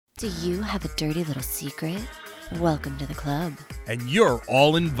Do you have a dirty little secret? Welcome to the club. And you're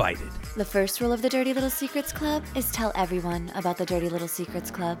all invited. The first rule of the Dirty Little Secrets Club is tell everyone about the Dirty Little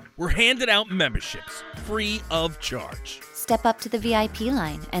Secrets Club. We're handing out memberships, free of charge. Step up to the VIP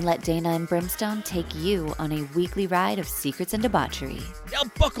line and let Dana and Brimstone take you on a weekly ride of secrets and debauchery. Now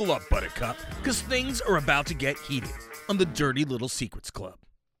buckle up, Buttercup, because things are about to get heated on the Dirty Little Secrets Club.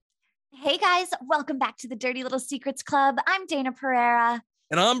 Hey guys, welcome back to the Dirty Little Secrets Club. I'm Dana Pereira.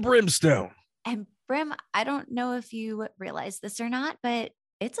 And I'm Brimstone. And Brim, I don't know if you realize this or not, but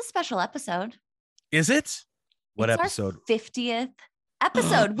it's a special episode. Is it? What It's episode? Our 50th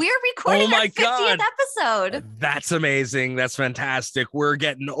episode. We're recording our 50th episode. That's amazing. That's fantastic. We're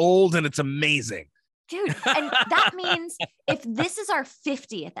getting old and it's amazing. Dude, and that means if this is our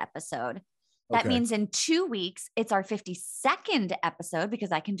 50th episode, that means in 2 weeks, it's our 52nd episode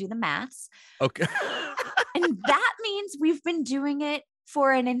because I can do the maths. Okay. And that means we've been doing it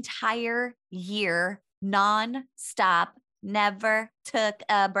for an entire year, non-stop, never took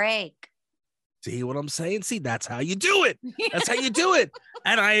a break. See what I'm saying? See, that's how you do it. That's how you do it.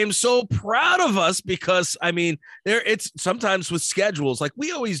 And I am so proud of us because, I mean, it's sometimes with schedules, like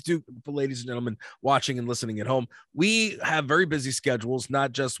we always do, for ladies and gentlemen watching and listening at home, we have very busy schedules,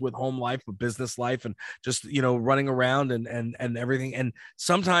 not just with home life, but business life and just, running around and everything. And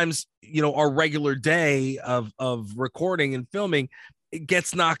sometimes, our regular day of recording and filming, it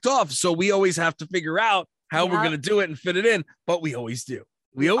gets knocked off. So we always have to figure out how we're going to do it and fit it in, but we always do.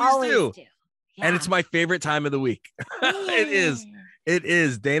 We always do. Yeah. And it's my favorite time of the week. It is. It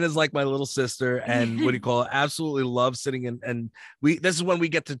is. Dana's like my little sister, and what do you call it? Absolutely love sitting in. And this is when we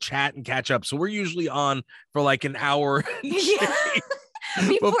get to chat and catch up. So we're usually on for like an hour.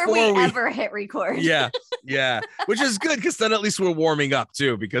 Before we ever hit record. Yeah. Which is good because then at least we're warming up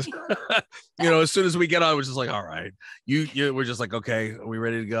too. Because as soon as we get on, we're just like, all right, we're just like, okay, are we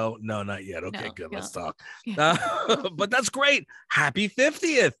ready to go? No, not yet. Okay, good. Let's talk. But that's great. Happy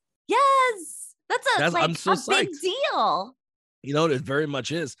 50th. Yes. That's I'm so psyched. Big deal. It very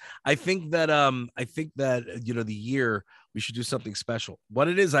much is. I think that the year we should do something special. What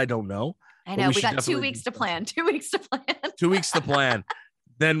it is, I don't know. I know we got 2 weeks to plan. 2 weeks to plan. 2 weeks to plan.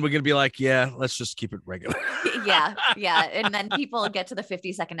 Then we're gonna be like, yeah, let's just keep it regular. Yeah. And then people get to the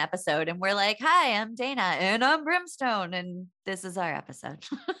 52nd episode and we're like, hi, I'm Dana and I'm Brimstone. And this is our episode.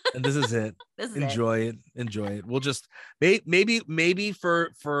 And this is it. Enjoy it. We'll just maybe for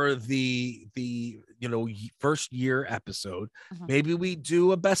the first year episode, maybe we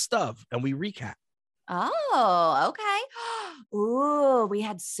do a best of and we recap. Oh, okay. Ooh, we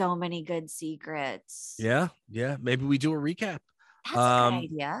had so many good secrets. Yeah. Maybe we do a recap. That's a good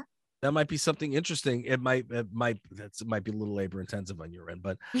idea. That might be something interesting. It might be a little labor intensive on your end,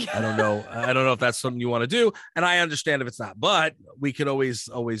 but I don't know. I don't know if that's something you want to do. And I understand if it's not, but we could always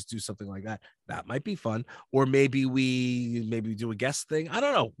do something like that. That might be fun. Or maybe we do a guest thing. I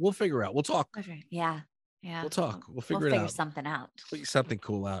don't know. We'll figure out. We'll talk. Yeah. We'll talk. We'll figure something out. Figure something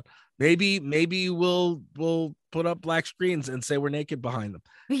cool out. Maybe we'll put up black screens and say we're naked behind them.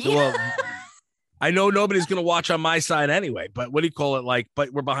 Yeah. So, I know nobody's going to watch on my side anyway, but what do you call it?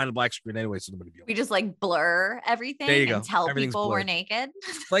 But we're behind a black screen anyway, so nobody. We just blur everything and tell people we're naked.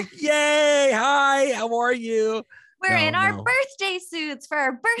 Like, yay, hi, how are you? We're in our birthday suits for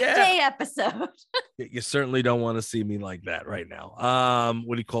our birthday episode. You certainly don't want to see me like that right now.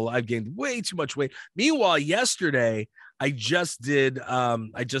 What do you call it? I've gained way too much weight. Meanwhile, yesterday I just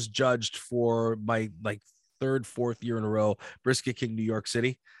judged for my third, fourth year in a row, Brisket King, New York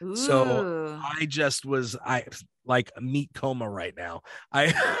City. Ooh. So I like a meat coma right now.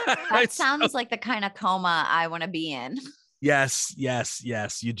 That sounds like the kind of coma I want to be in. Yes,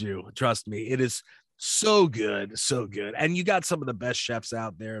 you do. Trust me. It is so good. And you got some of the best chefs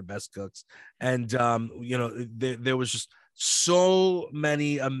out there, best cooks. And, there was just so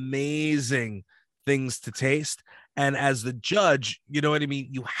many amazing things to taste. And as the judge, you know what I mean?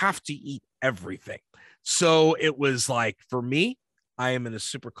 You have to eat everything. So it was like, for me, I am in a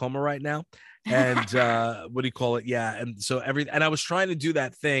super coma right now. And what do you call it? Yeah. And so and I was trying to do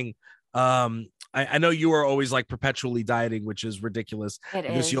that thing. I know you are always perpetually dieting, which is ridiculous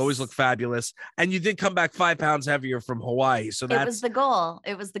because you always look fabulous. And you did come back 5 pounds heavier from Hawaii. So that was the goal.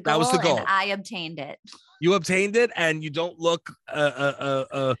 That was the goal. And I obtained it. You obtained it, and you don't look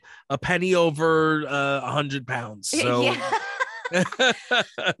a penny over 100 pounds. So. Yeah.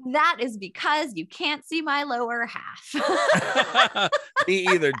 That is because you can't see my lower half. Me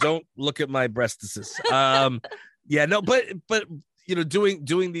either. Don't look at my breastises. But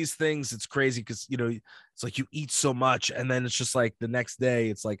doing these things, it's crazy because it's like you eat so much, and then it's just like the next day,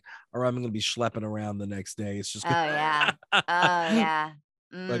 it's like, all right, I'm gonna be schlepping around the next day. It's just yeah.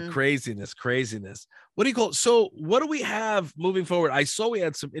 But craziness. What do you call it? So what do we have moving forward? I saw we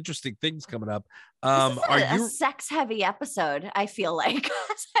had some interesting things coming up. This is a sex heavy episode, I feel like.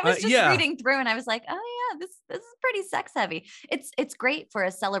 I was just reading through and I was like, oh yeah, this is pretty sex heavy. It's great for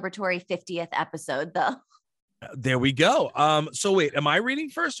a celebratory 50th episode though. There we go. So wait, am I reading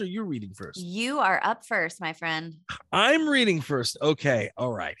first or you reading first? You are up first, my friend. I'm reading first. Okay.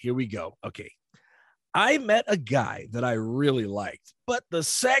 All right, here we go. Okay. I met a guy that I really liked, but the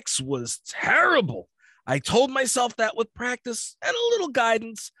sex was terrible. I told myself that with practice and a little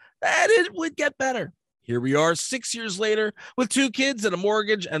guidance that it would get better. Here we are 6 years later with 2 kids and a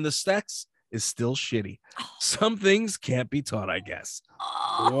mortgage, and the sex is still shitty. Some things can't be taught, I guess.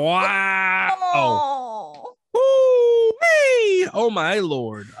 Wow. Ooh-wee. Oh my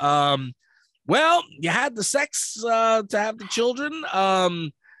Lord. Well, you had the sex to have the children.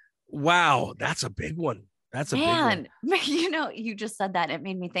 Wow, that's a big one. That's a big one. You know, you just said that. It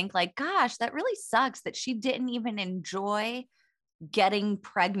made me think like, gosh, that really sucks that she didn't even enjoy getting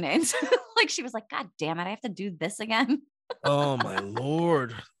pregnant. Like she was like, God damn it, I have to do this again. Oh my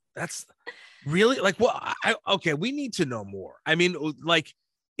Lord. That's really like, well, okay, we need to know more. I mean, like,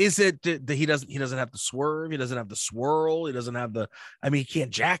 is it that he doesn't have the swerve, he doesn't have the swirl, he doesn't have the, I mean, he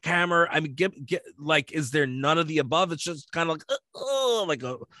can't jackhammer. I mean, get like, is there none of the above? It's just kind of like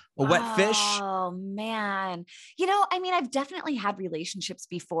a wet fish. Oh man. You know, I mean, I've definitely had relationships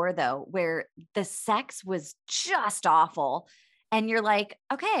before though, where the sex was just awful. And you're like,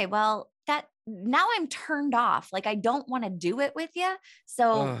 okay, well, that now I'm turned off. Like, I don't want to do it with you.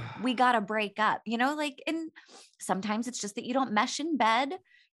 So we got to break up, you know, like, and sometimes it's just that you don't mesh in bed.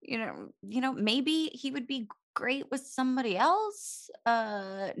 You know, maybe he would be great with somebody else.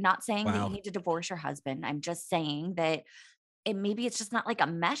 Not saying that you need to divorce your husband. I'm just saying that maybe it's just not like a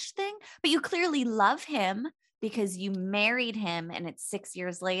mesh thing, but you clearly love him because you married him and it's 6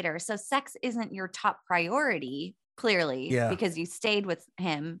 years later. So sex isn't your top priority, clearly, because you stayed with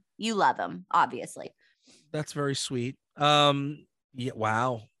him. You love him, obviously. That's very sweet. Yeah.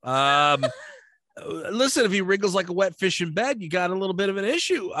 Wow. Listen, if he wriggles like a wet fish in bed, you got a little bit of an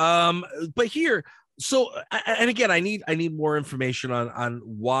issue. But here, so, and again, I need more information on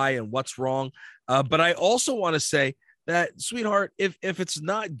why and what's wrong. But I also want to say that, sweetheart, if it's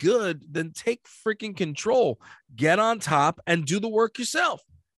not good, then take freaking control, get on top and do the work yourself.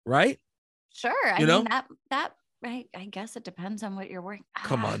 Right. Sure. I mean, that, right. I guess it depends on what you're working.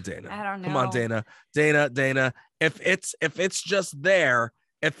 Come on, Dana. I don't know. Come on, Dana. If it's just there,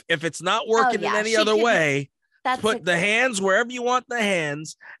 if it's not working in any other way, put the hands wherever you want the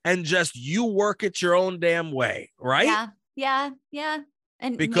hands and just you work it your own damn way. Right. Yeah.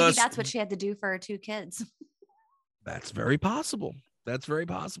 And because maybe that's what she had to do for her 2 kids. That's very possible. Got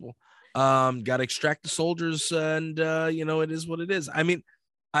to extract the soldiers and, it is what it is. I mean,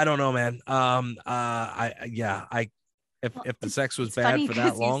 I don't know, man. If the sex was bad for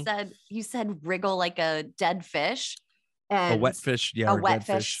that long, you said wriggle like a dead fish. And a wet fish. Yeah. A wet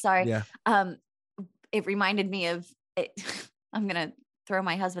fish. Sorry. Yeah. It reminded me of it. I'm going to throw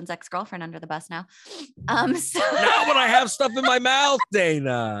my husband's ex-girlfriend under the bus now. So not when I have stuff in my mouth,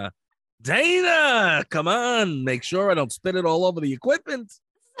 Dana, come on, make sure I don't spit it all over the equipment.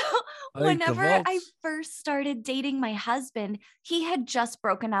 Whenever I first started dating my husband, he had just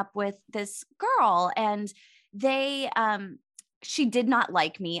broken up with this girl and she did not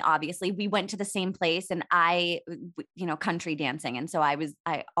like me. Obviously we went to the same place and country dancing. And so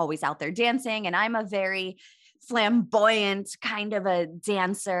I always out there dancing and I'm a very flamboyant kind of a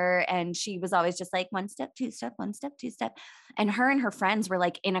dancer. And she was always just like 1 step, 2 step, 1 step, 2 step. And her friends were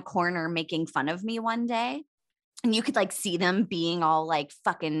like in a corner making fun of me one day. And you could like see them being all like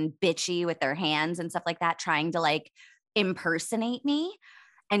fucking bitchy with their hands and stuff like that, trying to like impersonate me.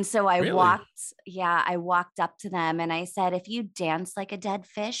 And so I walked up to them and I said, if you dance like a dead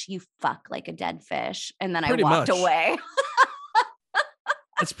fish, you fuck like a dead fish. And then I walked away.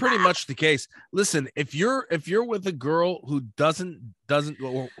 That's pretty much the case. Listen, if you're with a girl who doesn't, I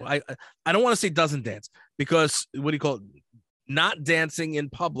don't want to say doesn't dance, because what do you call it? Not dancing in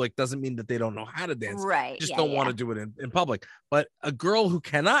public doesn't mean that they don't know how to dance. Right. Just don't want to do it in public. But a girl who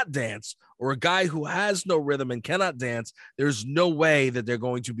cannot dance or a guy who has no rhythm and cannot dance, there's no way that they're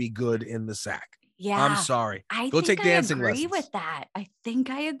going to be good in the sack. Yeah. I'm sorry. Go take dancing lessons. I think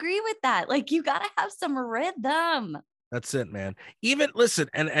I agree with that. Like, you got to have some rhythm. That's it, man. Even listen,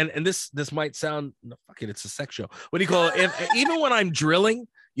 and this might sound, fuck it, it's a sex show. What do you call it? Even when I'm drilling,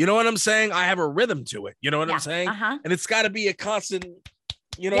 you know what I'm saying? I have a rhythm to it. You know what I'm saying? And it's got to be a constant,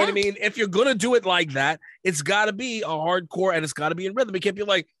 you know what I mean? If you're going to do it like that, it's got to be a hardcore and it's got to be in rhythm. It can't be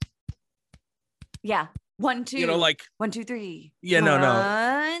like. Yeah. 1, 2. You know, like 1, 2, 3. Yeah, no.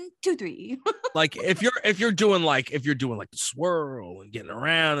 1, 2, 3. Like if you're doing like the swirl and getting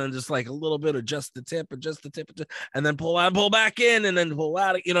around and just like a little bit of just the tip, and then pull out, pull back in, and then pull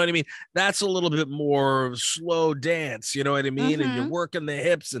out. You know what I mean? That's a little bit more slow dance. You know what I mean? And you're working the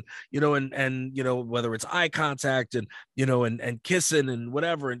hips, and whether it's eye contact and and kissing and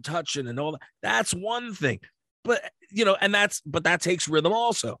whatever and touching and all that. That's one thing. But that takes rhythm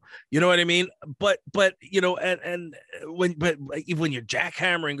also, you know what I mean? But and when you're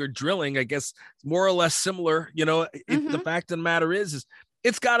jackhammering or drilling, I guess more or less similar, the fact of the matter is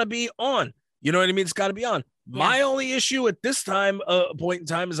it's got to be on, you know what I mean? It's got to be on. Yeah. My only issue at this point in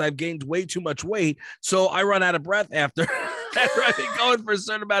time is I've gained way too much weight. So I run out of breath after I've been going for a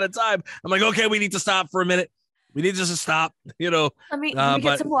certain amount of time. I'm like, okay, we need to stop for a minute. We need just to stop, Let me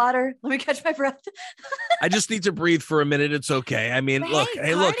get some water. Let me catch my breath. I just need to breatve for a minute. It's okay. I mean, look,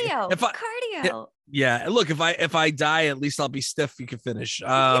 cardio. Cardio. Yeah. Look, if I die, at least I'll be stiff. You can finish.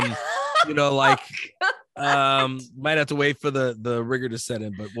 Might have to wait for the rigor to set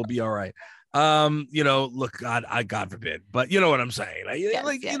in, but we'll be all right. Look, God forbid, but you know what I'm saying?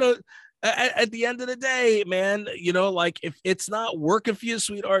 At the end of the day, man, if it's not working for you,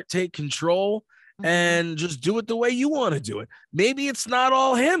 sweetheart, take control. And just do it the way you want to do it. Maybe it's not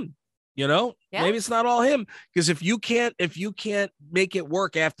all him, maybe it's not all him. Because if you can't make it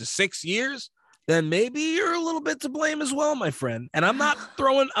work after 6 years, then maybe you're a little bit to blame as well, my friend. And I'm not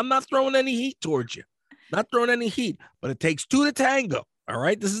throwing any heat towards you. Not throwing any heat, but it takes two to tango. All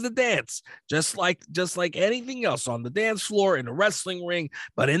right. This is the dance, just like anything else on the dance floor, in a wrestling ring,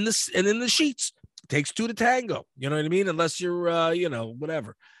 but in the sheets, it takes two to tango. You know what I mean? Unless you're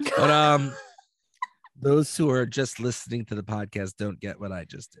whatever. But those who are just listening to the podcast don't get what I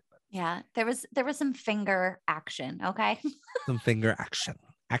just did. Yeah, there was some finger action. Okay. Some finger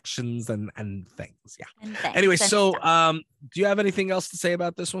actions and things. Yeah. And things, anyway, so do you have anything else to say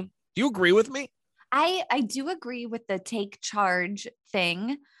about this one? Do you agree with me? I do agree with the take charge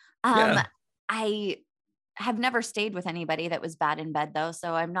thing. I have never stayed with anybody that was bad in bed though,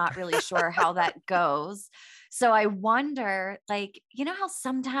 so I'm not really sure how that goes. So I wonder, how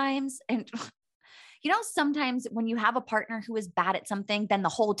sometimes when you have a partner who is bad at something, then the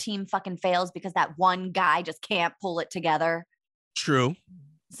whole team fucking fails because that one guy just can't pull it together. True.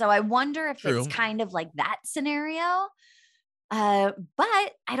 So I wonder if it's kind of like that scenario.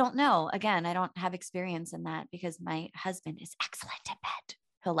 But I don't know. Again, I don't have experience in that because my husband is excellent at bed.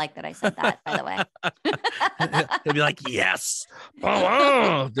 He'll like that I said that, by the way. He'll be like, yes.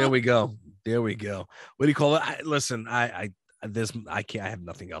 Oh, there we go. What do you call it? I have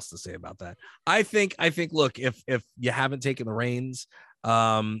nothing else to say about that. I think, look, if you haven't taken the reins,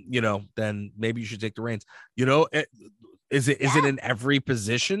 then maybe you should take the reins. Is it in every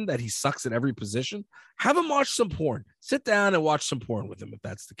position that he sucks at every position? Have him watch some porn. Sit down and watch some porn with him if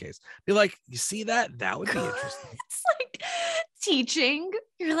that's the case. Be like, you see that? That would be interesting. It's like teaching.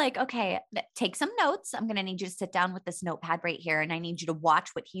 You're like, okay, take some notes. I'm gonna need you to sit down with this notepad right here, and I need you to watch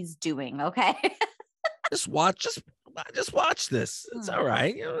what he's doing. Okay. Just watch this. It's all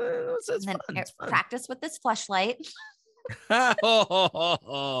right. It's fun. It's fun. Practice with this fleshlight.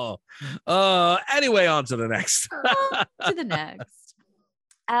 Anyway, on to the next.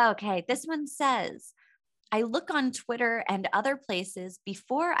 Okay, this one says, I look on Twitter and other places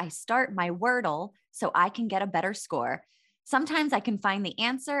before I start my Wordle so I can get a better score. Sometimes I can find the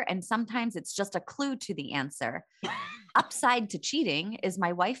answer and sometimes it's just a clue to the answer. Upside to cheating is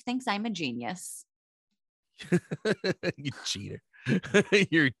my wife thinks I'm a genius. You cheater.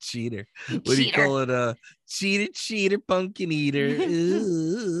 You're a cheater. What do you call it? Cheater, pumpkin eater.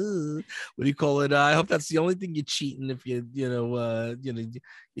 Ooh. What do you call it? I hope that's the only thing you're cheating if you're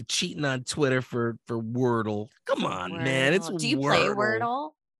cheating on Twitter for Wordle. Come on, Wordle. Man. It's Do you play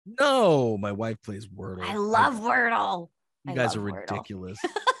Wordle? No, my wife plays Wordle. I love Wordle. You guys are ridiculous.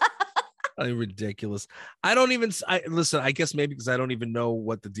 Ridiculous. Listen, I guess maybe because I don't even know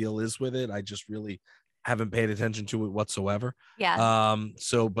what the deal is with it. I just really haven't paid attention to it whatsoever. Yeah.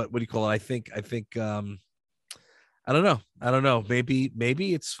 But what do you call it? I think I don't know.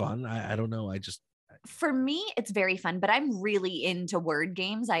 Maybe it's fun. I don't know. For me, it's very fun, but I'm really into word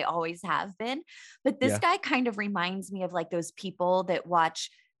games. I always have been. But this guy kind of reminds me of like those people that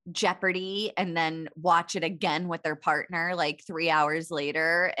watch Jeopardy and then watch it again with their partner like 3 hours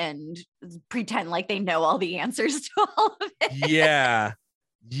later and pretend like they know all the answers to all of it.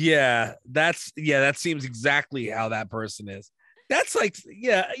 Yeah, that seems exactly how that person is. That's like,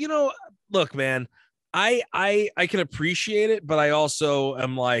 look, man, I can appreciate it, but I also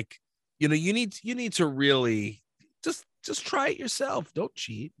am like, you need to really just just try it yourself. Don't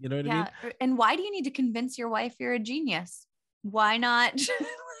cheat. You know what I mean? And why do you need to convince your wife you're a genius? Why not?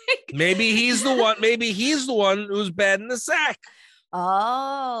 Maybe he's the one. Maybe he's the one who's bad in the sack.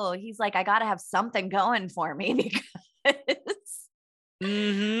 Oh, he's like, I got to have something going for me because.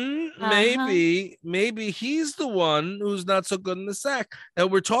 Maybe he's the one who's not so good in the sack that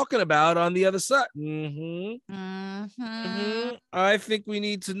we're talking about on the other side. I think we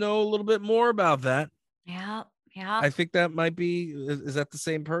need to know a little bit more about that. Yeah. I think that might be. Is that the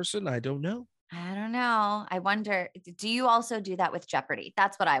same person? I don't know. I don't know. I wonder, do you also do that with Jeopardy?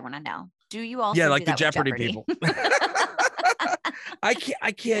 That's what I want to know. Do you also like do the that with Jeopardy people? I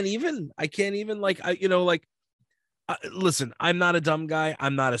can't even listen, I'm not a dumb guy.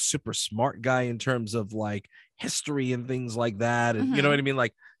 I'm not a super smart guy in terms of like history and things like that. And you know what I mean?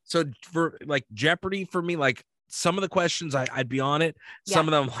 Like, so for like Jeopardy for me, like some of the questions I'd be on it. Some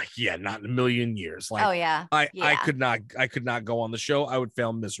of them like, not in a million years. Like, I could not go on the show. I would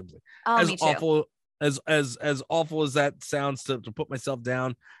fail miserably. Oh, me too. Awful as awful as that sounds to put myself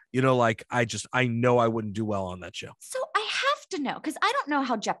down, like I know I wouldn't do well on that show. So I have to know, because I don't know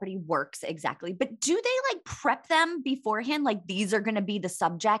how Jeopardy works exactly, but do they like prep them beforehand? Like these are going to be the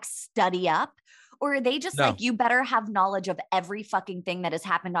subjects, study up? Or are they just like, you better have knowledge of every fucking thing that has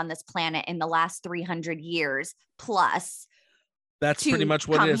happened on this planet in the last 300 years plus? That's pretty much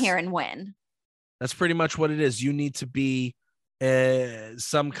what it is. Come here and win. That's pretty much what it is. You need to be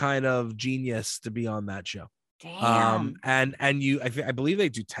some kind of genius to be on that show. Damn. And I believe they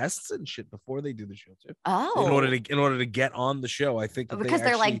do tests and shit before they do the show too. Oh, in order to get on the show, I think because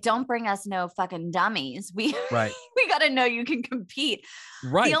they're like, don't bring us no fucking dummies. We got to know you can compete.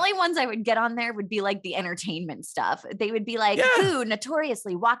 Right. The only ones I would get on there would be like the entertainment stuff. They would be like, who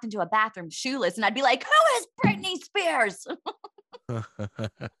notoriously walked into a bathroom shoeless, and I'd be like, who is Britney Spears?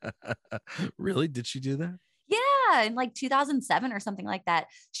 Really? Did she do that? Yeah, in like 2007 or something like that.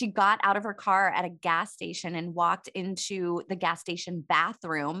 She got out of her car at a gas station and walked into the gas station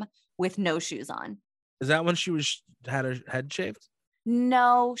bathroom with no shoes on. Is that when she had her head shaved?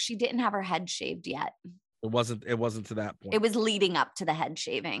 No, she didn't have her head shaved yet. It wasn't to that point. It was leading up to the head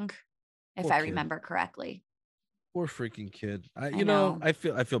shaving, if I remember correctly. Poor freaking kid. I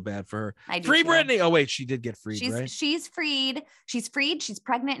feel bad for her. Free Britney. Oh wait, she did get freed, right? She's freed. She's freed. She's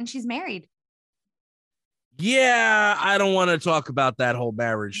pregnant and she's married. Yeah, I don't want to talk about that whole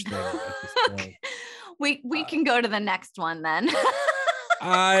marriage thing at this point. We can go to the next one then.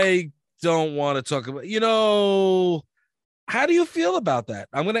 I don't want to talk about, how do you feel about that?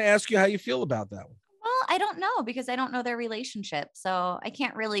 I'm going to ask you how you feel about that one. Well, I don't know, because I don't know their relationship. So I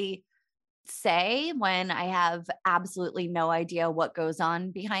can't really say when I have absolutely no idea what goes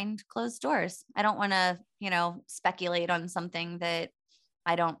on behind closed doors. I don't want to, speculate on something that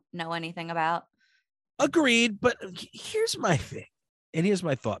I don't know anything about. Agreed. But here's my thing. And here's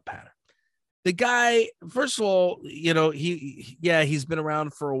my thought pattern. The guy, first of all, he's been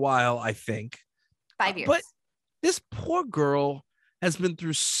around for a while, I think. 5 years. But this poor girl has been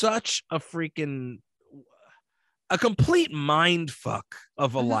through such a complete mind fuck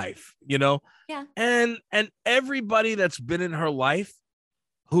of a life, Yeah. And everybody that's been in her life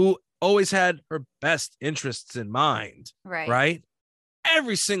who always had her best interests in mind, right?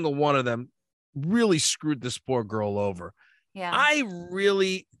 Every single one of them really screwed this poor girl over. Yeah. I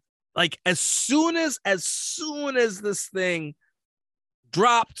really as soon as this thing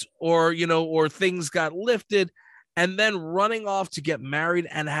dropped or things got lifted, and then running off to get married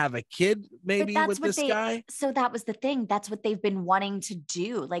and have a kid maybe with this guy. So that was the thing. That's what they've been wanting to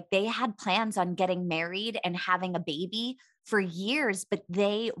do. Like they had plans on getting married and having a baby for years, but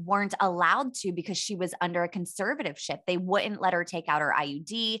they weren't allowed to because she was under a conservatorship. They wouldn't let her take out her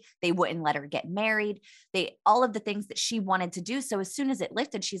IUD. They wouldn't let her get married. All of the things that she wanted to do. So as soon as it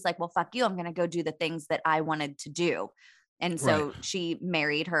lifted, she's like, well, fuck you. I'm going to go do the things that I wanted to do. And so she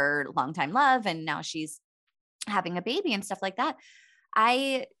married her longtime love, and now she's having a baby and stuff like that.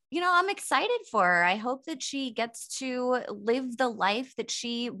 I'm excited for her. I hope that she gets to live the life that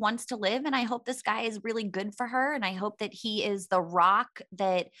she wants to live. And I hope this guy is really good for her. And I hope that he is the rock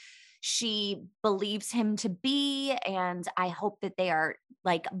that she believes him to be. And I hope that they are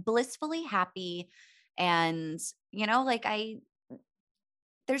like blissfully happy. And,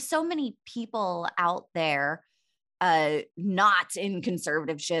 there's so many people out there, not in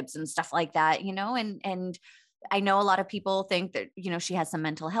conservatorships and stuff like that, and I know a lot of people think that, she has some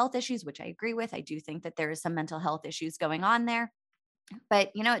mental health issues, which I agree with. I do think that there is some mental health issues going on there,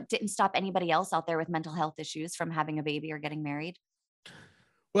 but it didn't stop anybody else out there with mental health issues from having a baby or getting married.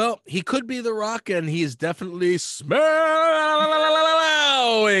 Well, he could be The Rock, and he's definitely smelling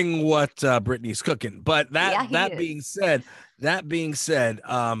what Brittany's cooking. But Yeah, he that is. being said,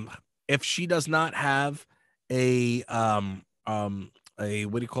 if she does not have a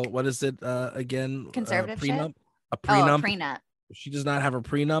what do you call it? What is it again? Conservatorship? Prenup? A Oh, a prenup? prenup. If she does not have a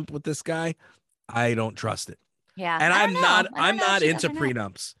prenup with this guy, I don't trust it. Yeah. And I don't know. I don't I'm know if not she does into or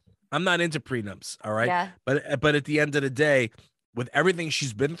not. prenups. I'm not into prenups. All right. Yeah. But at the end of the day, with everything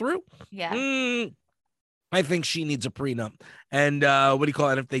she's been through, Yeah. I think she needs a prenup. And what do you call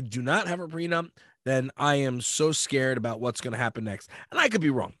it? If they do not have a prenup, then I am so scared about what's going to happen next. And I could be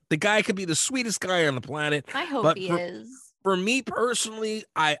wrong. The guy could be the sweetest guy on the planet. I hope But he is. for me personally,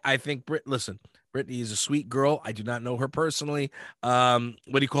 I think listen, Brittany is a sweet girl. I do not know her personally. What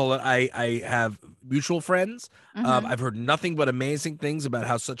do you call it? I have mutual friends. Mm-hmm. I've heard nothing but amazing things about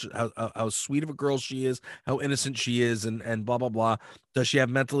how sweet of a girl she is, how innocent she is, and blah blah blah. Does she have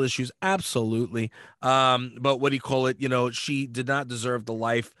mental issues? Absolutely. But what do you call it? You know, she did not deserve the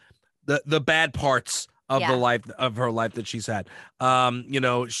life, the bad parts of the Yeah. life of her life that she's had. You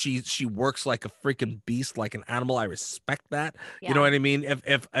know, she works like a freaking beast, like an animal. I respect that. You know Yeah. what I mean?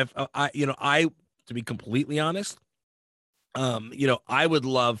 If I, you know, I, to be completely honest, you know, I would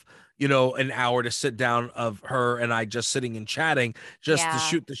love, you know, an hour to sit down of her and I just sitting and chatting, just to Yeah.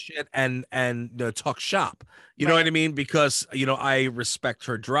 shoot the shit and you know, talk shop. You know what I Right. mean? Because you know, I respect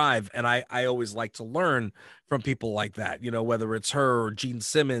her drive, and I always like to learn from people like that. You know, whether it's her or Gene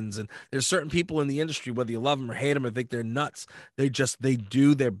Simmons, and there's certain people in the industry, whether you love them or hate them or think they're nuts, they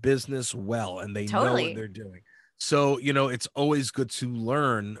do their business well and they know what Totally. they're doing. So you know, it's always good to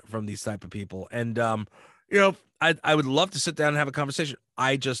learn from these type of people, and you know, I would love to sit down and have a conversation.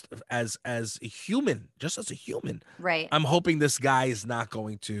 I just, as a human, just as a human, Right. I'm hoping this guy is not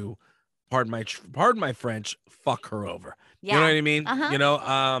going to, pardon my French, fuck her over. You know what Yeah. I mean? Uh-huh. You know,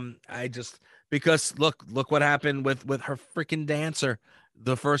 I just, because look what happened with her freaking dancer,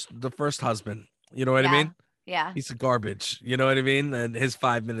 the first husband. You know what I Yeah. mean? Yeah. Piece of garbage. You know what I mean? And his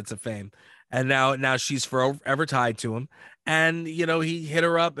 5 minutes of fame. And now she's forever tied to him. And you know, he hit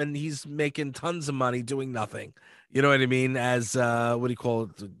her up and he's making tons of money doing nothing. You know what I mean? As what do you call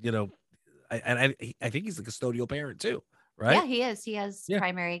it? You know, I think he's the custodial parent too, Yeah, right? he is. He has Yeah.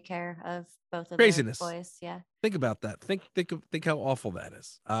 primary care of both of the Craziness. boys. Yeah. Think about that. Think how awful that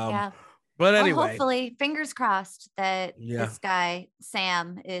is. Yeah. But Well, anyway, hopefully, fingers crossed that yeah, this guy,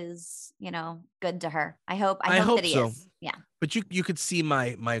 Sam, is, good to her. I I hope that hope he so. is. Yeah. But you could see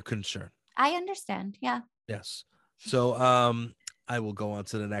my concern. I understand. Yeah. Yes. So I will go on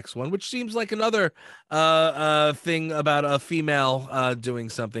to the next one, which seems like another thing about a female doing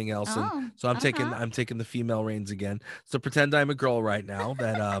something else. And Oh, so uh-huh. I'm taking the female reins again. So pretend I'm a girl right now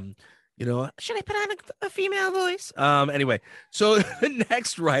that you know, should I put on a female voice? Anyway, so the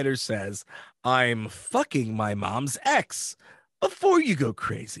next writer says, I'm fucking my mom's ex. Before you go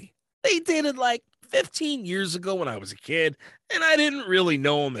crazy. They dated like 15 years ago when I was a kid, and I didn't really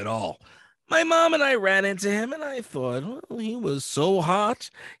know him at all. My mom and I ran into him, and I thought, well, he was so hot.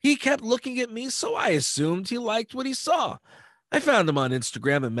 He kept looking at me, so I assumed he liked what he saw. I found him on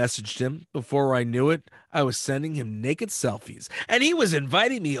Instagram and messaged him. Before I knew it, I was sending him naked selfies, and he was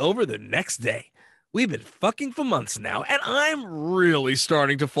inviting me over the next day. We've been fucking for months now, and I'm really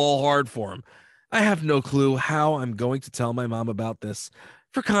starting to fall hard for him. I have no clue how I'm going to tell my mom about this.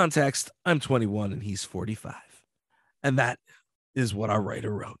 For context, I'm 21 and he's 45. And that is what our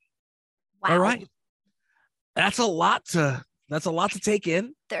writer wrote. All Wow. right. That's a lot to take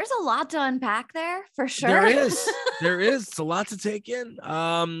in. There's a lot to unpack there for sure. There is. There is. It's a lot to take in.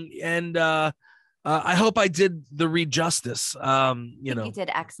 And I hope I did the read justice. You know, you did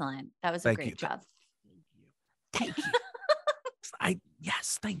excellent. That was a thank great you. job. Thank you.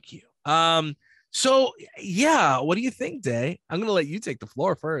 Yes, thank you. So yeah, what do you think, Day? I'm gonna let you take the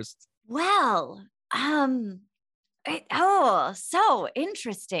floor first. Well, so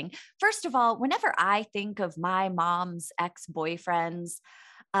interesting. First of all, whenever I think of my mom's ex-boyfriends,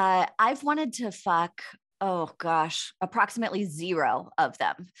 I've wanted to fuck, oh gosh, approximately 0 of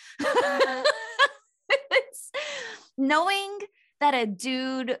them. It's, knowing that a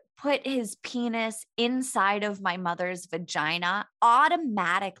dude put his penis inside of my mother's vagina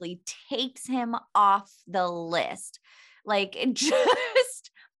automatically takes him off the list. Like, it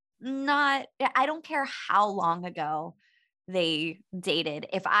just not, I don't care how long ago they dated.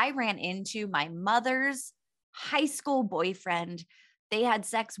 If I ran into my mother's high school boyfriend, they had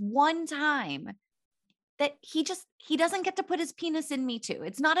sex one time, that he doesn't get to put his penis in me too.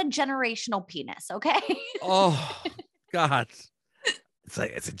 It's not a generational penis, okay? Oh God.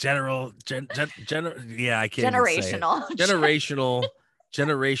 It's a general, yeah, I can't even say it. Generational. Generational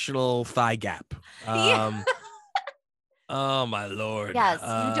generational thigh gap. Yeah. Oh my Lord. Yes,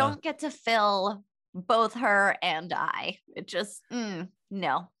 you don't get to fill both her and I. It just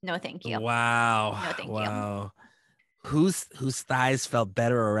no, thank you. Wow. No, thank you. Wow. Whose thighs felt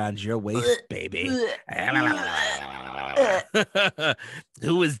better around your waist, baby?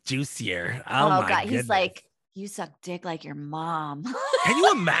 Who was juicier? Oh Oh my God, goodness. he's like, you suck dick like your mom. Can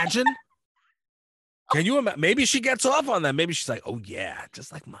you imagine? Maybe she gets off on that. Maybe she's like, oh yeah,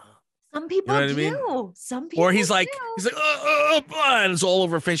 just like mom. Some You people know what I do. mean? Some people Or he's do. like, and it's all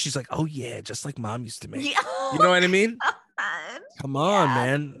over her face. She's like, oh yeah, just like mom used to make. Yeah. You know what I mean? God. Come on, Yeah.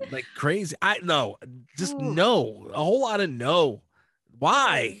 man. Like crazy. I no, just Ooh. no. A whole lot of no.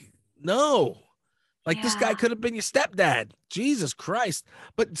 Why? No. Like this guy Yeah. could have been your stepdad. Jesus Christ.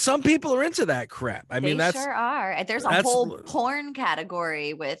 But some people are into that crap. I mean, They sure are. There's a whole porn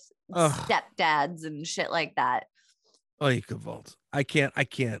category with stepdads and shit like that. Oh, you could vault. I can't.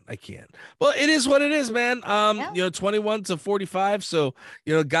 Well, it is what it is, man. Yeah. 21 to 45. So,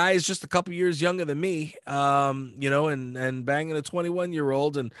 guy is just a couple years younger than me. And banging a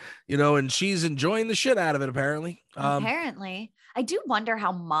 21-year-old, and she's enjoying the shit out of it, apparently. Apparently. I do wonder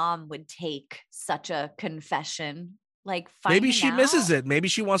how mom would take such a confession. Like maybe she misses out. it. Maybe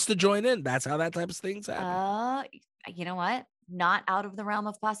she wants to join in. That's how that type of things happen. You know what? Not out of the realm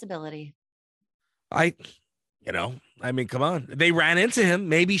of possibility. I mean, come on. They ran into him.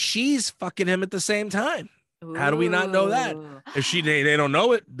 Maybe she's fucking him at the same time. Ooh. How do we not know that? If they don't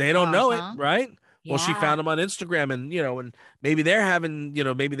know it, they don't know it, right? Yeah. Well, she found him on Instagram, and and maybe they're having,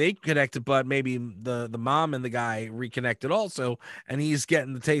 maybe they connected, but maybe the mom and the guy reconnected also, and he's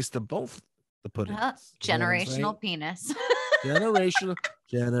getting the taste of both the puddings. Generational penis. Generational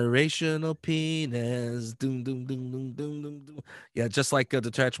penis. Doom, doom, doom, doom, doom, doom, doom. Yeah, just like a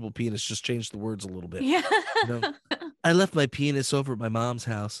detachable penis, just changed the words a little bit. Yeah. I left my penis over at my mom's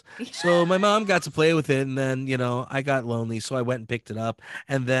house. So my mom got to play with it, and then, I got lonely, so I went and picked it up.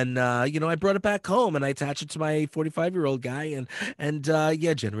 And then, I brought it back home, and I attached it to my 45-year-old guy, and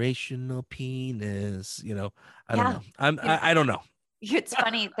generational penis, I don't know. I don't know. It's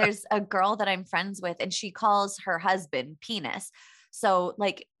funny. There's a girl that I'm friends with, and she calls her husband penis. So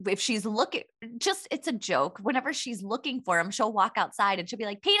like if she's looking, it's a joke. Whenever she's looking for him, she'll walk outside and she'll be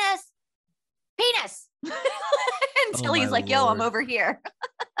like, penis, until he's like, yo, I'm over here.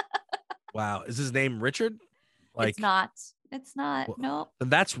 Wow. Is his name Richard? It's not. Well, nope.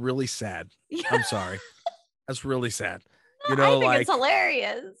 That's really sad. Yeah. I'm sorry. That's really sad. I think it's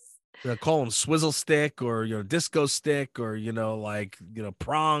hilarious. Call him swizzle stick or disco stick or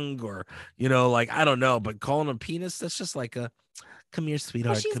prong or I don't know, but calling him penis, that's just like a come here,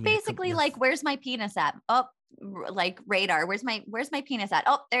 sweetheart. Well, she's basically like, where's my penis at? Oh, like radar. Where's my penis at?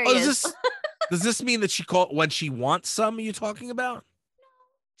 Oh, there he is. Does this mean that she called when she wants some? Are you talking about?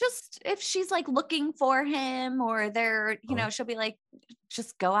 Just if she's like looking for him, or they're, she'll be like,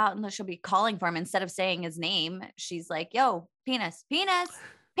 just go out and she'll be calling for him instead of saying his name. She's like, yo, penis.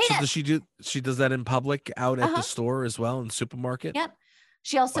 So does she does that in public out at the store as well in the supermarket? Yep.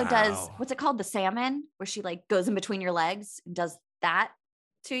 She also does, what's it called? The salmon, where she like goes in between your legs and does that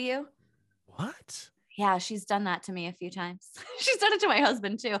to you. What? Yeah, she's done that to me a few times. She's done it to my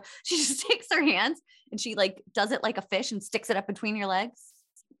husband too. She just takes her hands and she like does it like a fish and sticks it up between your legs.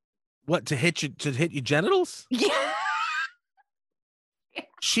 What, to hit your genitals? Yeah.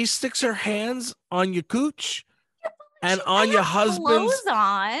 She sticks her hands on your cooch. And on your husband's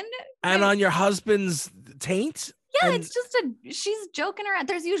on your husband's taint. Yeah, it's just she's joking around.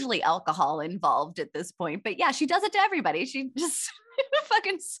 There's usually alcohol involved at this point, but yeah, she does it to everybody. She just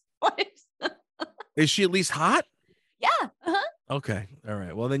fucking swipes. Is she at least hot? Yeah. Uh-huh. Okay. All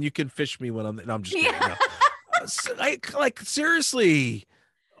right. Well, then you can fish me when I'm just kidding. Yeah. No. Like seriously.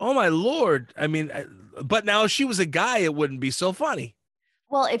 Oh my Lord. I mean, but now if she was a guy, it wouldn't be so funny.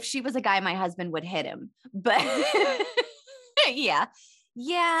 Well, if she was a guy, my husband would hit him. But yeah.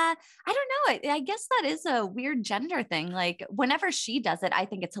 I don't know. I guess that is a weird gender thing. Like whenever she does it, I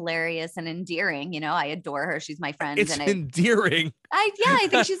think it's hilarious and endearing. I adore her. She's my friend. It's endearing. I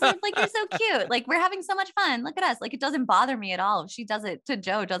think she's like, you're so cute. Like we're having so much fun. Look at us. Like it doesn't bother me at all. If she does it to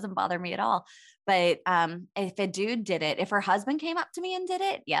Joe, it doesn't bother me at all. But if a dude did it, if her husband came up to me and did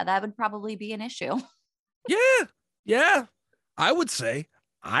it, yeah, that would probably be an issue. Yeah.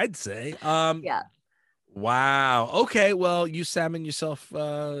 I'd say. Yeah. Wow. Okay. Well, you salmon yourself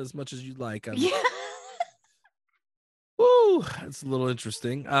as much as you'd like. Yeah. Woo. That's a little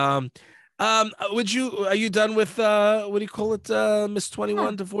interesting. Are you done with what do you call it? Miss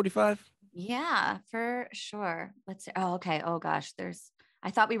 21 to 45? Yeah, for sure. Let's see. Oh, okay. Oh gosh.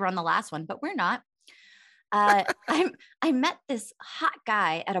 I thought we were on the last one, but we're not. I met this hot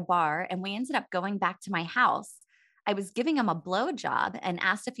guy at a bar and we ended up going back to my house. I was giving him a blowjob and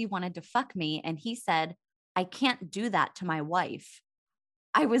asked if he wanted to fuck me. And he said, I can't do that to my wife.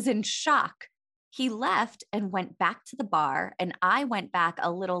 I was in shock. He left and went back to the bar, and I went back a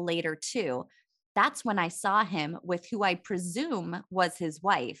little later too. That's when I saw him with who I presume was his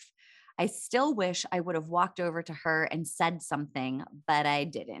wife. I still wish I would have walked over to her and said something, but I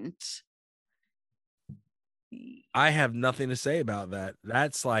didn't. I have nothing to say about that.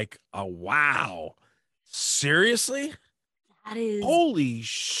 That's like a wow. Seriously? That is Holy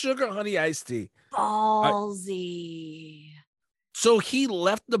sugar honey iced tea. ballsy. So he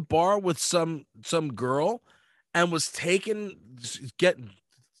left the bar with some girl and was taking the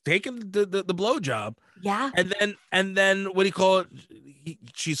blowjob. Yeah. And then what do you call it?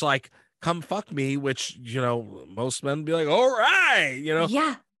 She's like, come fuck me, which, you know, most men be like, all right, you know.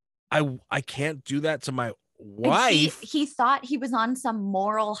 Yeah. I can't do that to my And wife. he thought he was on some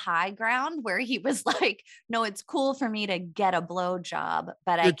moral high ground where he was like, no, it's cool for me to get a blowjob,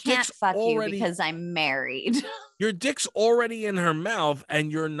 but I Your can't dick's fuck already- you because I'm married. Your dick's already in her mouth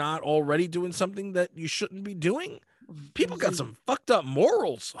and you're not already doing something that you shouldn't be doing. People got some fucked up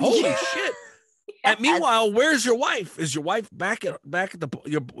morals. Holy shit. And meanwhile, where's your wife? Is your wife back at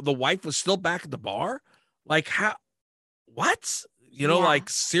the wife was still back at the bar? Like how? What? You know, Yeah. like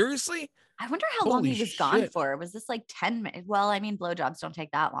seriously? I wonder how long Holy he was gone shit. for. Was this like 10 minutes? Well, I mean, blowjobs don't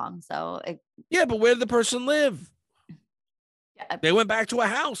take that long. So Yeah, but where did the person live? yeah. They went back to a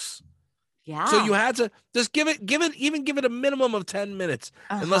house. Yeah. So you had to just give it a minimum of 10 minutes,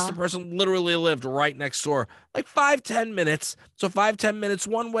 unless the person literally lived right next door. Like 5-10 minutes. So 5-10 minutes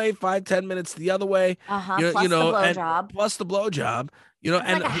one way, 5-10 minutes the other way. Plus you know, the and blowjob. plus the blowjob. You know, It's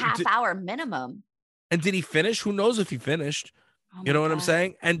and like a half hour minimum. and did he finish? Who knows if he finished? Oh You know my what I'm God.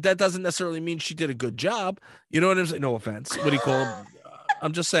 saying? And that doesn't necessarily mean she did a good job. You know what I'm saying? No offense. What do you call him?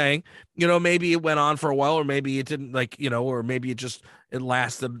 I'm just saying, you know, maybe it went on for a while, or maybe it didn't, like, you know, or maybe it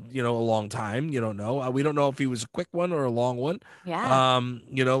lasted, you know, a long time. You don't know. We don't know if he was a quick one or a long one. Yeah.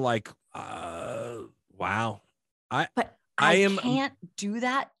 You know, like, wow. But I am- can't do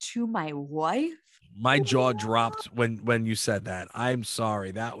that to my wife. My jaw dropped when you said that. I'm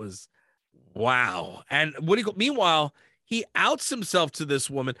sorry. That was wow. And what do you meanwhile, he outs himself to this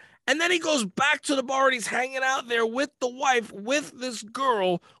woman, and then he goes back to the bar and he's hanging out there with the wife, with this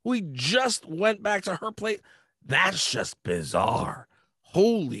girl who he just went back to her place. That's just bizarre.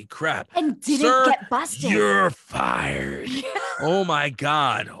 Holy crap. And didn't Sir, get busted. You're fired. Oh my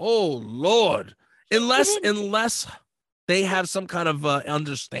God. Oh Lord. Unless they have some kind of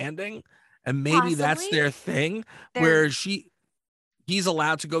understanding, and maybe that's Possibly. their thing, where he's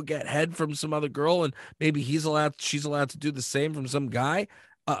allowed to go get head from some other girl, and maybe she's allowed to do the same from some guy.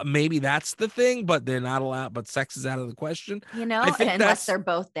 Maybe that's the thing, but they're not allowed. But sex is out of the question. You know, I think unless they're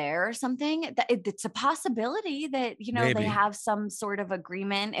both there or something, it's a possibility that, you know, Maybe. they have some sort of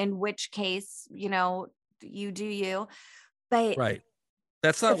agreement, in which case, you know, you do you. But Right.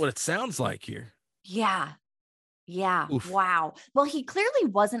 That's not what it sounds like here. yeah. Yeah. Oof. Wow. Well, he clearly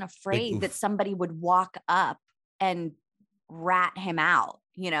wasn't afraid oof. that somebody would walk up and rat him out,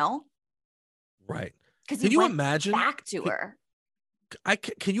 you know? Right. Because Can he you went imagine? back to her.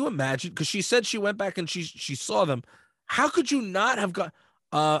 Can you imagine? Because she said she went back and she saw them. How could you not have got?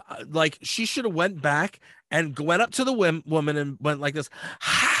 Like she should have went back and went up to the woman and went like this.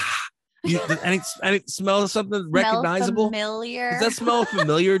 Any smell of something recognizable? Familiar. Does that smell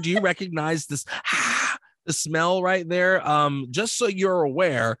familiar? Do you recognize this? The smell right there. Just so you're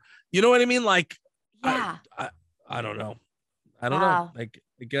aware. You know what I mean? Like, Yeah. I don't know. I don't Wow. know. Like,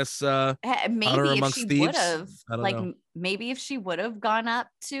 I guess Maybe if amongst she thieves? would have, I don't like, know. maybe if she would have gone up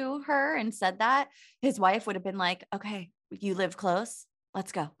to her and said that, his wife would have been like, okay, you live close.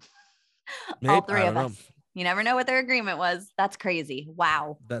 Let's go. Maybe, All three I of don't us. know. You never know what their agreement was. That's crazy.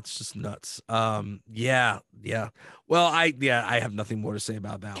 Wow. That's just nuts. Yeah. Well, I have nothing more to say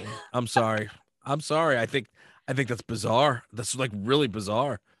about that one. I'm sorry. I think that's bizarre. That's like really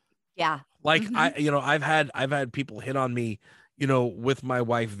bizarre. Yeah. Like Mhm. I've had people hit on me, you know, with my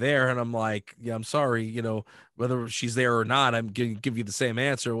wife there, and I'm like, yeah, I'm sorry, you know, whether she's there or not, I'm gonna give you the same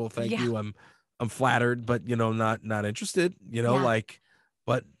answer. Well, thank Yeah. you. I'm flattered, but you know, not interested, you know, Yeah. like,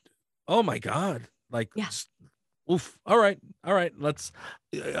 but oh my God, like, Yeah. oof. All right.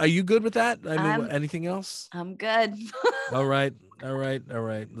 Are you good with that? I mean, I'm- anything else? I'm good. All right.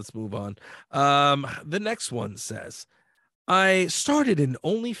 Let's move on. The next one says, I started an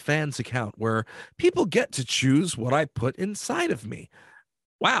OnlyFans account where people get to choose what I put inside of me.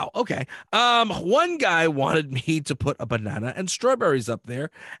 Wow. Okay. One guy wanted me to put a banana and strawberries up there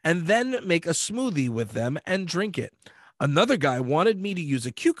and then make a smoothie with them and drink it. Another guy wanted me to use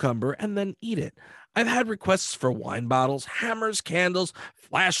a cucumber and then eat it. I've had requests for wine bottles, hammers, candles,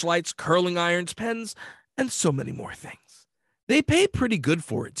 flashlights, curling irons, pens, and so many more things. They pay pretty good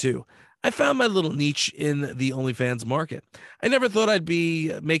for it too. I found my little niche in the OnlyFans market. I never thought I'd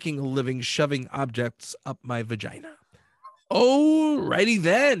be making a living shoving objects up my vagina. Alrighty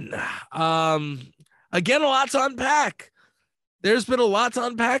then. Again, a lot to unpack. There's been a lot to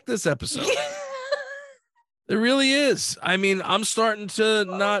unpack this episode. There really is. I mean, I'm starting to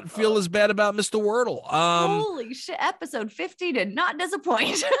not feel as bad about Mr. Wordle. Holy shit. Episode 50 did not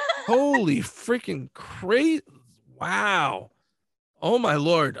disappoint. Holy freaking crazy. Wow. Oh my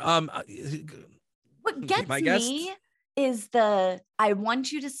Lord. What gets me is I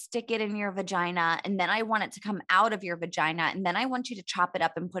want you to stick it in your vagina, and then I want it to come out of your vagina, and then I want you to chop it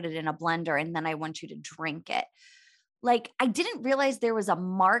up and put it in a blender, and then I want you to drink it. Like, I didn't realize there was a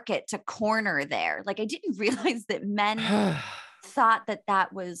market to corner there. Like, I didn't realize that men thought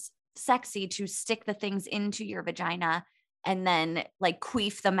that was sexy to stick the things into your vagina and then like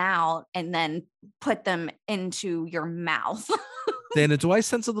queef them out and then put them into your mouth. Dana, do I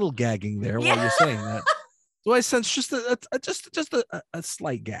sense a little gagging there while you're saying that? Do I sense just a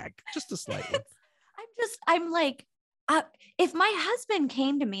slight gag, just a slight one? I'm like, if my husband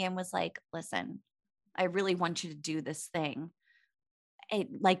came to me and was like, listen, I really want you to do this thing. I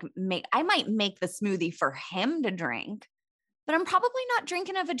might make the smoothie for him to drink, but I'm probably not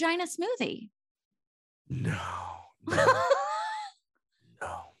drinking a vagina smoothie. No.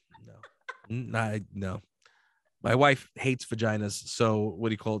 No. My wife hates vaginas. So what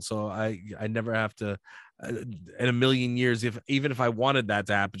do you call it? So I never have to, in a million years, even if I wanted that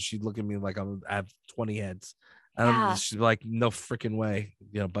to happen, she'd look at me like I have 20 heads. She'd be like, no freaking way.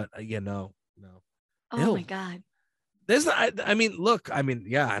 But no. Oh my God. I mean, look,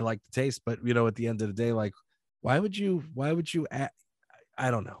 yeah, I like the taste, but at the end of the day, like, why would you I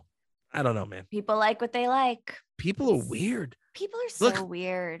don't know, man. People like what they like. People are weird. People are so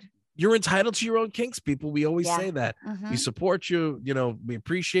weird. You're entitled to your own kinks, people. We always say that. We support you, we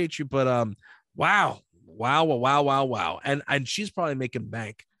appreciate you, but wow. And she's probably making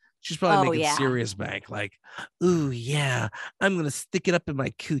bank. She's probably making serious bank. Like, ooh, yeah, I'm going to stick it up in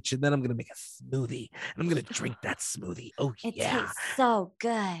my cooch and then I'm going to make a smoothie and I'm going to drink that smoothie. Oh, it tastes so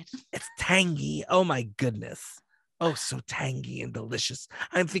good. It's tangy. Oh, my goodness. Oh, so tangy and delicious.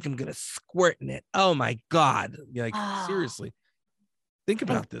 I think I'm going to squirt in it. Oh, my God. Seriously. Think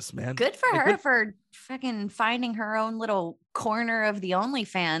about this, man. Good for her for fucking finding her own little corner of the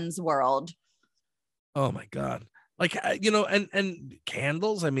OnlyFans world. Oh, my God. Like, and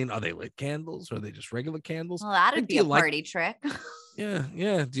candles. I mean, are they lit candles or are they just regular candles? Well, that'd be a party trick.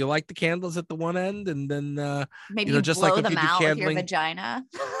 Yeah. Do you like the candles at the one end and then maybe you just blow them out with your vagina?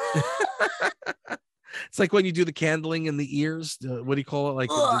 It's like when you do the candling in the ears. What do you call it? Like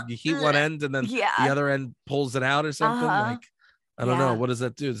you heat one end and then the other end pulls it out or something. Like, I don't know. What does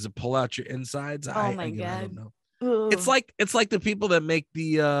that do? Does it pull out your insides? Oh my God. I don't know. It's like the people that make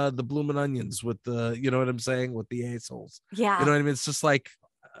the bloomin' onions with the, you know what I'm saying, with the assholes. Yeah. You know what I mean? It's just like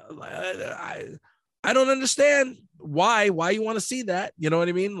I don't understand why you want to see that. You know what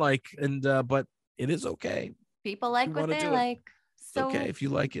I mean? Like, and but it is okay. People like what they like. So okay, if you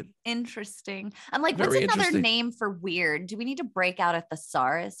like it. Interesting. I'm like, what's another name for weird? Do we need to break out a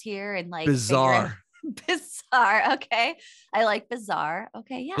thesaurus here and like bizarre? Bizarre. Okay. I like bizarre.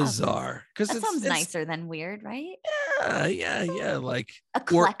 Okay. Yeah. Bizarre. Because that sounds nicer than weird, right? Yeah. Like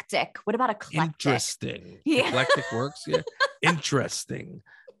eclectic. What about eclectic? Interesting. Yeah. Eclectic works. Yeah. Interesting.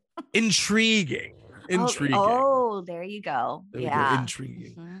 Intriguing. Oh, there you go. There we go.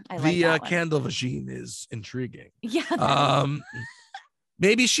 Intriguing. I like the candle vagine is intriguing. Yeah.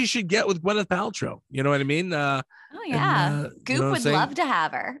 Maybe she should get with Gwyneth Paltrow. You know what I mean? Oh yeah. Goop would love to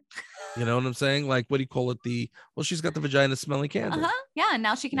have her. You know what I'm saying? Like, what do you call it? She's got the vagina smelling candle. Yeah. And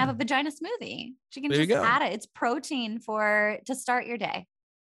now she can have a vagina smoothie. She can just add it. It's protein to start your day.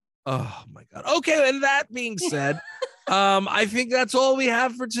 Oh my God. Okay. And that being said, I think that's all we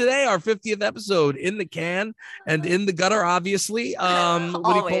have for today. Our 50th episode in the can and in the gutter, obviously. What do you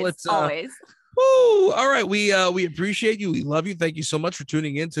call it? Always. Woo! All right. We appreciate you. We love you. Thank you so much for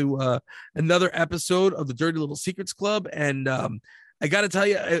tuning in to another episode of the Dirty Little Secrets Club. And I got to tell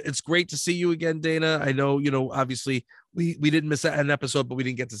you, it's great to see you again, Dana. I know, obviously we didn't miss an episode, but we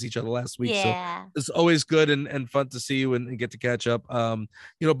didn't get to see each other last week. Yeah. So it's always good and fun to see you and get to catch up,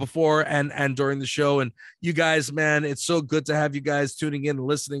 before and during the show. And you guys, man, it's so good to have you guys tuning in,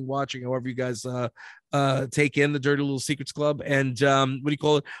 listening, watching, however you guys take in the Dirty Little Secrets Club. And what do you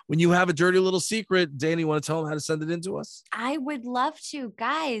call it? When you have a dirty little secret, Danny, you want to tell them how to send it in to us? I would love to.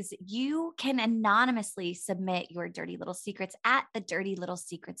 Guys, you can anonymously submit your dirty little secrets at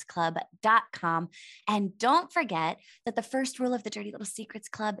thedirtylittlesecretsclub.com. And don't forget that the first rule of the Dirty Little Secrets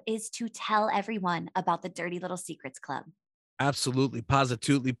Club is to tell everyone about the Dirty Little Secrets Club. Absolutely,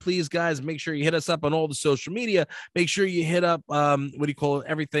 positively. Please, guys, make sure you hit us up on all the social media. Make sure you hit up,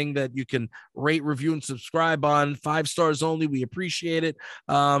 everything that you can rate, review, and subscribe on. 5 stars only. We appreciate it.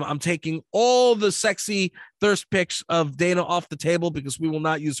 I'm taking all the sexy thirst pics of Dana off the table because we will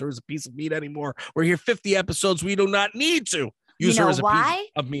not use her as a piece of meat anymore. We're here 50 episodes. We do not need to use her as a piece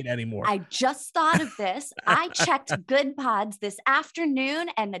of meat anymore. I just thought of this. I checked Good Pods this afternoon,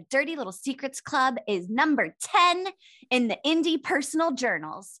 and the Dirty Little Secrets Club is number 10 in the Indie Personal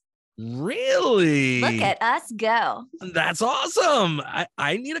Journals. Really? Look at us go. That's awesome.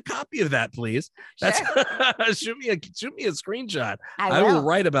 I need a copy of that, please. That's Sure. shoot me a screenshot. I will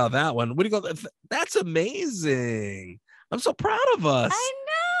write about that one. What do you call that? That's amazing. I'm so proud of us. I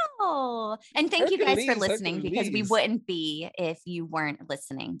know. And thank you guys for listening, because we Hercules. wouldn't be if you weren't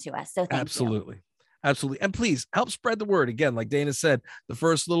listening to us. So thank Absolutely. Absolutely. And please help spread the word. Again, like Dana said, the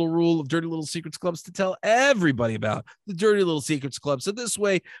first little rule of Dirty Little Secrets Club is to tell everybody about the Dirty Little Secrets Club. So this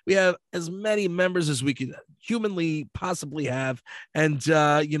way we have as many members as we could humanly possibly have. And,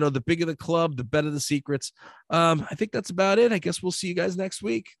 the bigger the club, the better the secrets. I think that's about it. I guess we'll see you guys next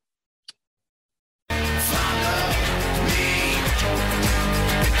week.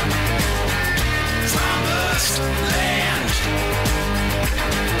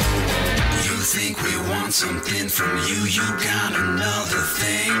 You think we want something from you, you got another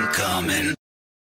thing coming.